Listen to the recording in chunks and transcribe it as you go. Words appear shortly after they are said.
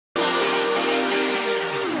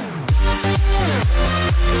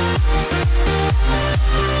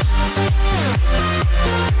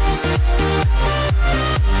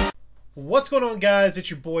What's going on, guys? It's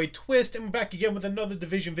your boy Twist, and we're back again with another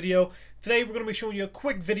Division video. Today we're going to be showing you a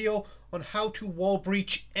quick video on how to wall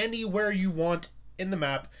breach anywhere you want in the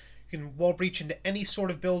map. You can wall breach into any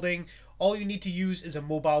sort of building. All you need to use is a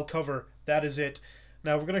mobile cover. That is it.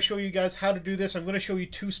 Now we're going to show you guys how to do this. I'm going to show you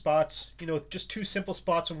two spots, just two simple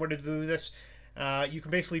spots on where to do this. You can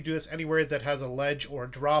basically do this anywhere that has a ledge or a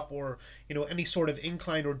drop or any sort of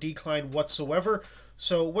incline or decline whatsoever.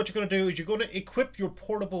 So what you're going to do is you're going to equip your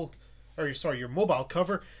your mobile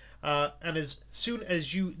cover, and as soon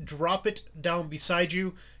as you drop it down beside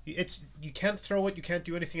you, you can't throw it, you can't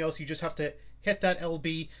do anything else. You just have to hit that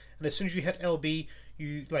LB, and as soon as you hit LB,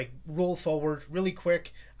 you roll forward really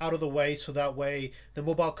quick out of the way, so that way the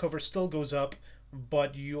mobile cover still goes up,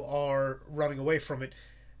 but you are running away from it.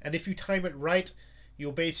 And if you time it right,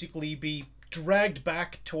 you'll basically be dragged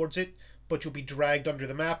back towards it, but you'll be dragged under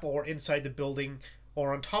the map or inside the building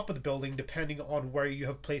or on top of the building, depending on where you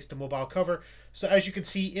have placed the mobile cover. So as you can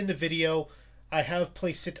see in the video, I have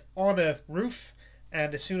placed it on a roof,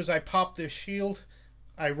 and as soon as I pop the shield,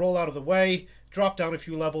 I roll out of the way, drop down a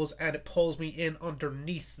few levels, and it pulls me in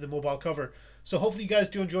underneath the mobile cover. So hopefully you guys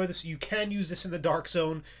do enjoy this. You can use this in the dark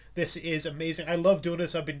zone. This is amazing. I love doing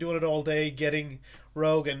this. I've been doing it all day, getting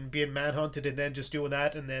rogue and being manhunted, and then just doing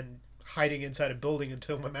that, and then hiding inside a building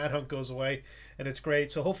until my manhunt goes away, and it's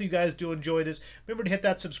great. So hopefully you guys do enjoy this. Remember to hit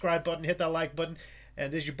that subscribe button, hit that like button,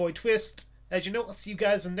 and this is your boy Twist. As you know, I'll see you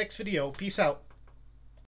guys in the next video. Peace out.